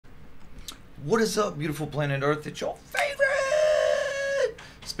What is up, beautiful planet Earth? It's your favorite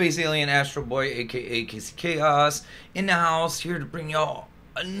space alien Astro Boy, aka Kasey Chaos, in the house, here to bring y'all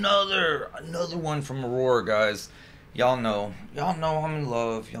another one from Aurora, guys. Y'all know I'm in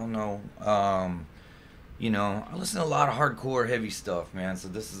love. Y'all know, I listen to a lot of hardcore, heavy stuff, man. So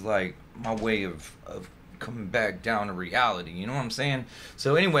this is like my way of coming back down to reality. You know what I'm saying?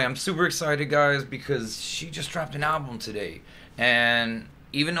 So anyway, I'm super excited, guys, because she just dropped an album today, and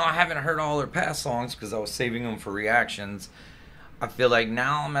even though I haven't heard all her past songs because I was saving them for reactions, I feel like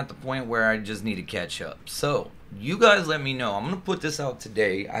now I'm at the point where I just need to catch up. So you guys let me know. I'm going to put this out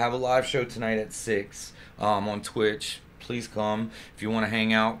today. I have a live show tonight at 6 on Twitch. Please come. If you want to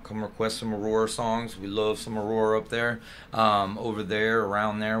hang out, come request some Aurora songs. We love some Aurora up there, over there,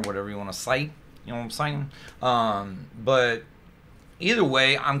 around there, whatever you want to cite. You know what I'm saying? But either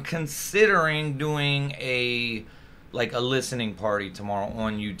way, I'm considering doing a listening party tomorrow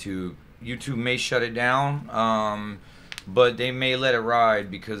on YouTube. YouTube may shut it down, but they may let it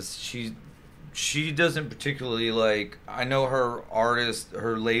ride because she doesn't particularly like. I know her artist,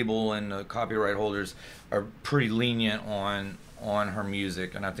 her label, and the copyright holders are pretty lenient on her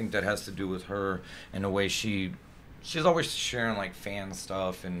music, and I think that has to do with her and the way she's always sharing like fan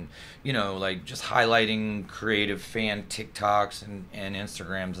stuff and like just highlighting creative fan TikToks and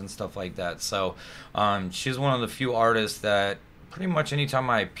Instagrams and stuff like that. So she's one of the few artists that pretty much anytime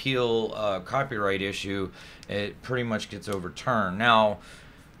I appeal a copyright issue, it pretty much gets overturned. Now,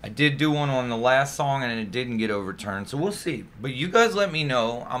 I did do one on the last song and it didn't get overturned, so we'll see. But you guys let me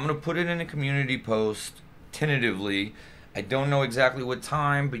know. I'm going to put it in a community post tentatively. I don't know exactly what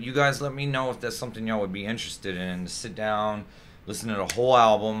time, but you guys let me know if that's something y'all would be interested in. To sit down, listen to the whole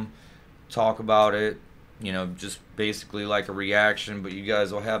album, talk about it, just basically like a reaction, but you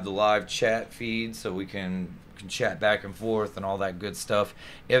guys will have the live chat feed so we can chat back and forth and all that good stuff.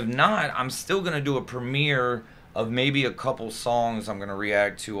 If not, I'm still going to do a premiere of maybe a couple songs I'm going to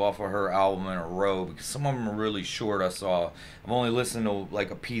react to off of her album in a row, because some of them are really short. I've only listened to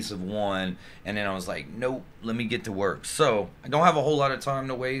like a piece of one, and then I was like, nope, let me get to work. So I don't have a whole lot of time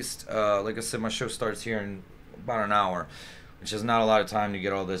to waste. Like I said, my show starts here in about an hour, which is not a lot of time to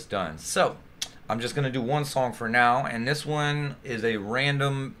get all this done. So I'm just going to do one song for now, and this one is a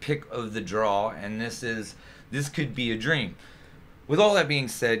random pick of the draw, and This Could Be a Dream. With all that being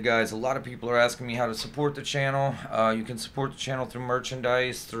said, guys, a lot of people are asking me how to support the channel. You can support the channel through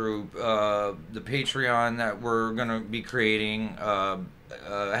merchandise, through the Patreon that we're going to be creating. I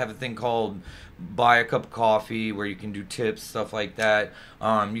have a thing called Buy a Cup of Coffee where you can do tips, stuff like that.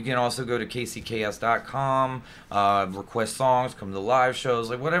 You can also go to KaseyKS.com, request songs, come to live shows,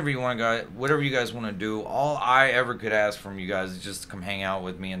 like whatever you want, guys, whatever you guys want to do. All I ever could ask from you guys is just to come hang out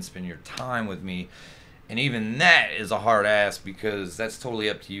with me and spend your time with me. And even that is a hard ask because that's totally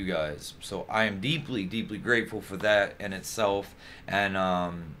up to you guys. So I am deeply, deeply grateful for that in itself. And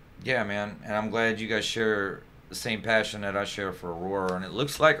yeah, man. And I'm glad you guys share the same passion that I share for Aurora. And it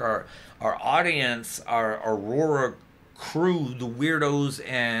looks like our audience, our Aurora crew, the weirdos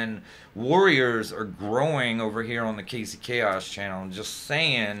and warriors, are growing over here on the Kasey Chaos channel. Just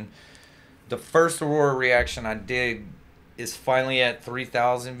saying, the first Aurora reaction I did is finally at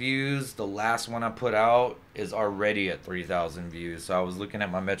 3,000 views. The last one I put out is already at 3,000 views. So I was looking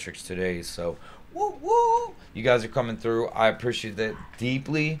at my metrics today. So woo woo, you guys are coming through. I appreciate that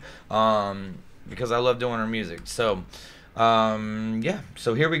deeply, because I love doing her music. So yeah,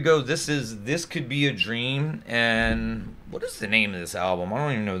 so here we go. This Could Be a Dream. And what is the name of this album? I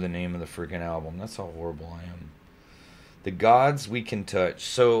don't even know the name of the freaking album. That's how horrible I am. The Gods We Can Touch.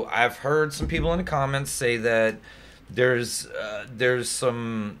 So I've heard some people in the comments say that there's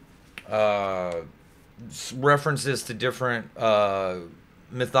some references to different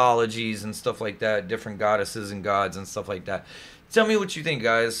mythologies and stuff like that, different goddesses and gods and stuff like that. Tell me what you think,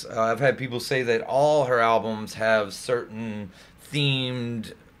 guys. I've had people say that all her albums have certain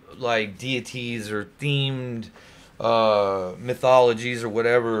themed like deities or themed mythologies or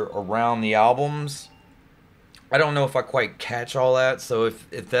whatever around the albums. I don't know if I quite catch all that, so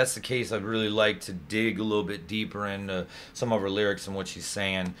if that's the case, I'd really like to dig a little bit deeper into some of her lyrics and what she's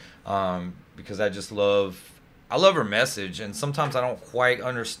saying, because I love her message, and sometimes I don't quite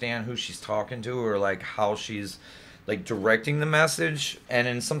understand who she's talking to or like how she's like directing the message, and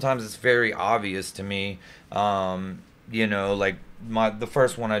then sometimes it's very obvious to me. Like the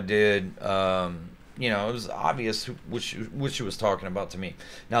first one I did, it was obvious what she was talking about to me.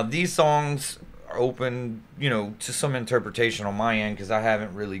 Now these songs open, to some interpretation on my end, because I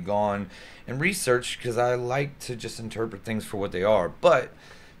haven't really gone and researched, because I like to just interpret things for what they are. But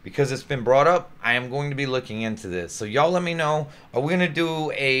because it's been brought up, I am going to be looking into this. So y'all let me know. Are we gonna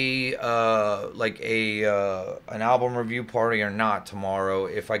do a an album review party or not tomorrow?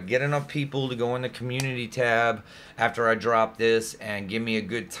 If I get enough people to go in the community tab after I drop this and give me a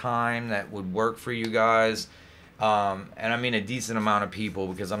good time that would work for you guys. And I mean a decent amount of people,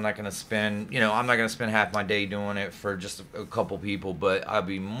 because I'm not going to spend, I'm not going to spend half my day doing it for just a couple people, but I'd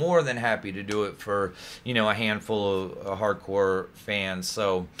be more than happy to do it for, a handful of hardcore fans.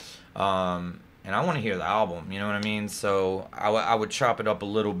 So, and I want to hear the album, you know what I mean? So I would chop it up a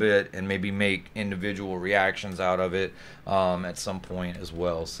little bit and maybe make individual reactions out of it at some point as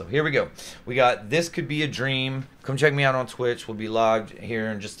well. So here we go. We got This Could Be a Dream. Come check me out on Twitch. We'll be live here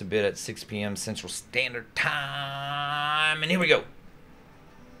in just a bit at 6 p.m. Central Standard Time. And here we go.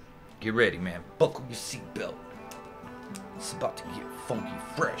 Get ready, man. Buckle your seatbelt. It's about to get funky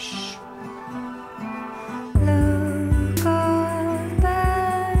fresh.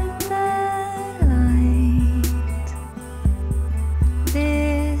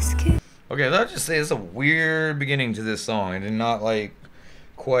 Okay, let's just say it's a weird beginning to this song. I did not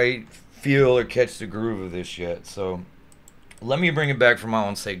quite feel or catch the groove of this yet. So let me bring it back for my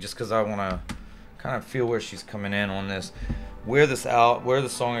own sake, just because I want to kind of feel where she's coming in on this, where the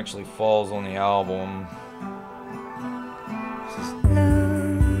song actually falls on the album.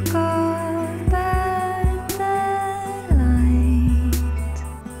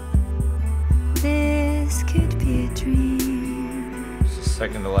 This could be a dream.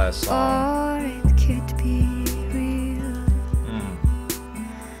 Second to last song. Or it could be real.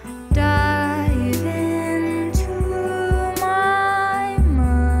 Dive into my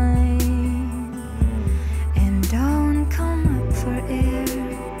mind and don't come up for air.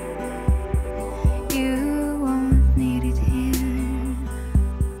 You won't need it here.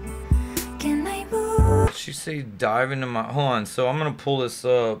 Can I move? She say dive into my... Hold on. So I'm going to pull this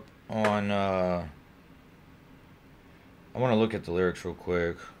up on... I want to look at the lyrics real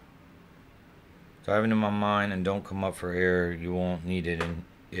quick. Dive into my mind and don't come up for air. You won't need it in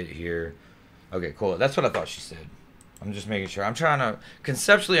it here. Okay, cool. That's what I thought she said. I'm just making sure.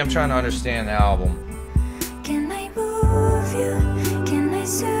 Conceptually, I'm trying to understand the album. Can I move you? Can I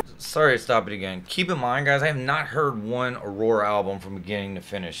serve? Sorry to stop it again. Keep in mind, guys, I have not heard one Aurora album from beginning to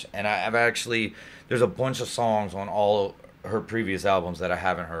finish. And I've actually, there's a bunch of songs on all her previous albums that I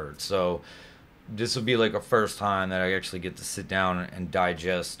haven't heard. So this will be like a first time that I actually get to sit down and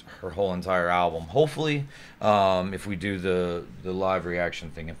digest her whole entire album. Hopefully, if we do the live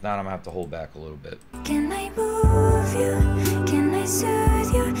reaction thing. If not, I'm gonna have to hold back a little bit. Can I move you? Can I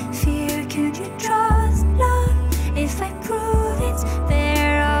soothe your fear? Could you trust love if I prove it's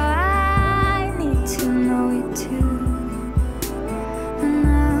there? Oh, I need to know it too. And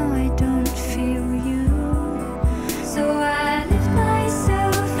now I don't feel you. So I lift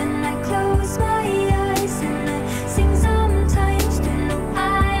myself and I close my eyes and I sing sometimes to know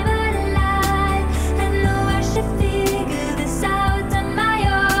I'm alive. I know I should figure this out on my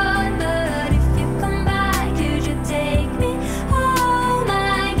own, but if you come back, could you take me home?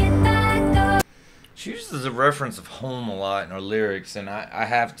 I get back up. She uses a reference of home a lot in her lyrics, and I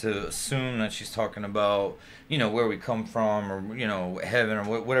have to assume that she's talking about, where we come from, or, heaven,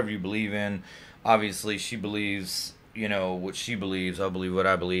 or whatever you believe in. Obviously, she believes, what she believes. I believe what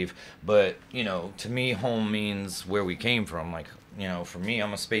I believe. But, to me, home means where we came from. Like, for me,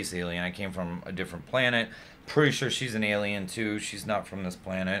 I'm a space alien. I came from a different planet. Pretty sure she's an alien, too. She's not from this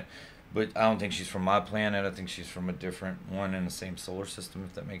planet. But I don't think she's from my planet. I think she's from a different one in the same solar system,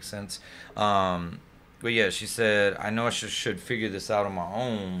 if that makes sense. But yeah, she said, I know I should figure this out on my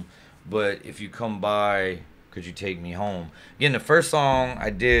own, but if you come by, could you take me home? Again, the first song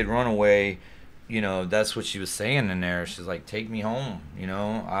I did, Runaway, that's what she was saying in there. She's like, take me home,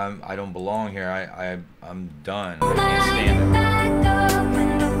 I don't belong here. I'm done. I can't stand it.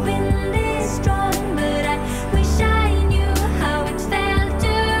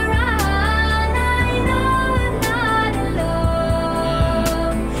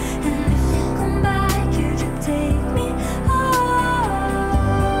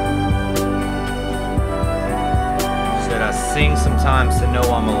 Sing sometimes to know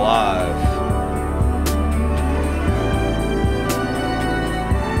I'm alive.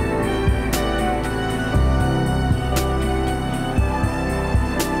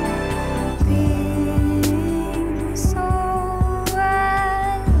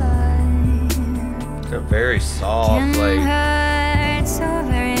 They're very soft, like. Hurt so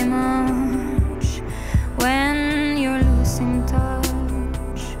very much when you're losing touch.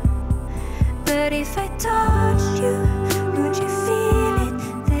 But if I touched you, would you feel it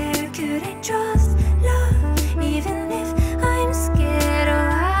there? Could I trust love even if I'm scared?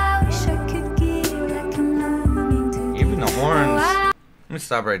 Oh,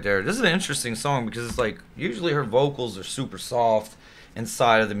 stop right there. This is an interesting song because it's like usually her vocals are super soft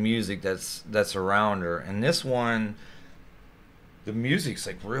inside of the music that's around her, and this one, the music's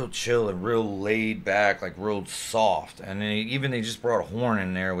like real chill and real laid back, like real soft. And they just brought a horn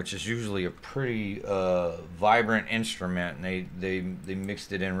in there, which is usually a pretty vibrant instrument, and they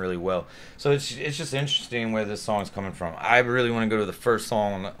mixed it in really well. So it's just interesting where this song's coming from. I really want to go to the first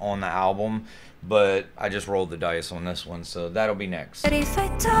song on the album, but I just rolled the dice on this one, so that'll be next. But if I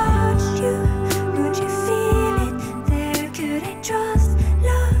touched you, would you feel it there? Could I trust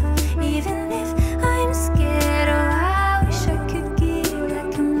love, even if I'm scared? Oh, I wish I could give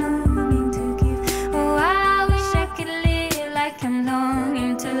like I'm longing to give. Oh, I wish I could live like I'm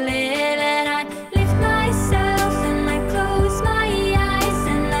longing to live. And I lift myself and I close my eyes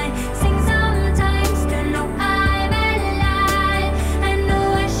and I sing sometimes to know I'm alive. I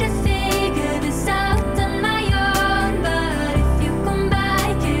know I should figure this out on my own, but if you come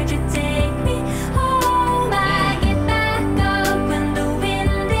by, could you take me home? I get back up when the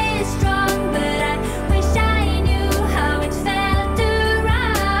wind is strong, but I wish I knew how it felt to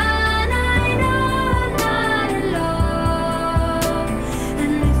run. I know I'm not alone,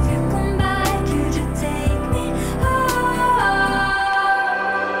 and if you come by, could you take me home?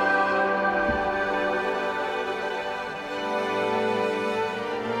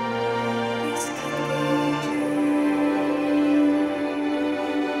 This could be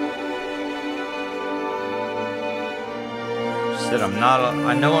She said,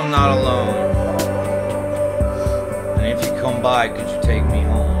 I know I'm not alone. And if you come by, could you take me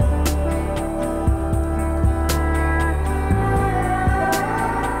home?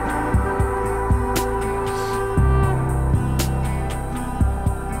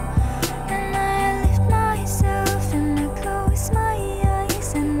 And I lift myself and I close my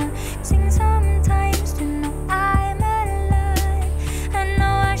eyes and I sing sometimes to know I'm alive. I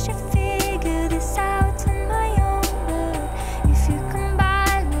know I should figure this out on my own, but if you come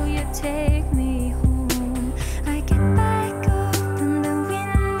by, will you take me home? I get back up and the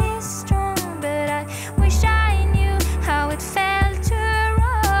wind is strong, but I wish I knew how it felt to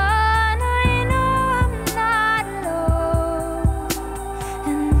run. I know I'm not alone,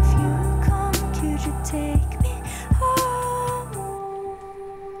 and if you come, could you take me home?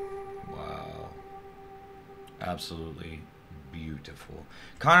 Wow. Absolutely beautiful.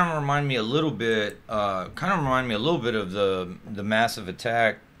 Kind of remind me a little bit of the Massive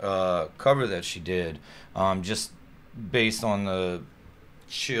Attack cover that she did, just based on the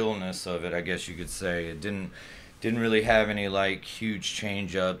chillness of it, I guess you could say. It didn't really have any like huge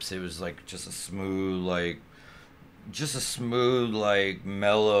change ups. It was like just a smooth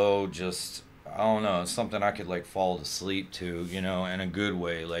mellow, just, I don't know, something I could like fall asleep to, you know, in a good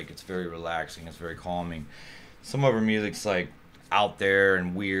way. Like, it's very relaxing, it's very calming. Some of her music's like out there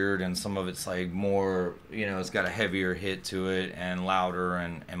and weird, and some of it's like more, you know, it's got a heavier hit to it and louder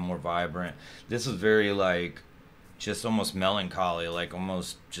and more vibrant. This is very like just almost melancholy, like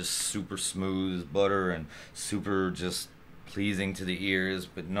almost just super smooth as butter and super just pleasing to the ears,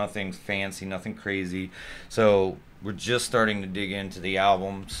 but nothing fancy, nothing crazy. So we're just starting to dig into the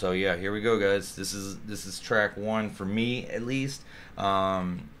album. So yeah, here we go, guys. This is track one for me, at least.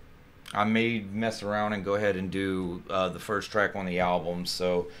 I may mess around and go ahead and do the first track on the album,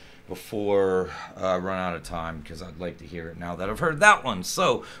 so before I run out of time, because I'd like to hear it now that I've heard that one.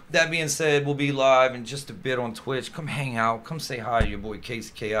 So with that being said, we'll be live in just a bit on Twitch. Come hang out, come say hi to your boy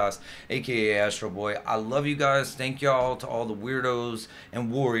Kasey Chaos, aka Astro Boy. I love you guys. Thank y'all to all the weirdos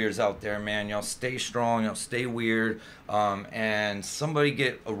and warriors out there, man. Y'all stay strong, y'all stay weird, and somebody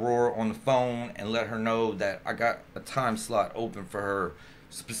get Aurora on the phone and let her know that I got a time slot open for her,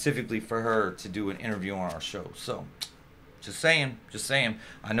 specifically for her to do an interview on our show. So just saying.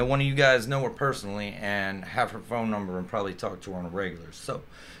 I know one of you guys know her personally and have her phone number and probably talk to her on a regular. So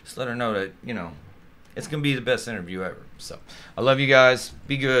just let her know that, you know, it's going to be the best interview ever. So I love you guys.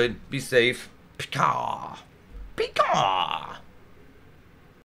 Be good. Be safe. Pika. Pika.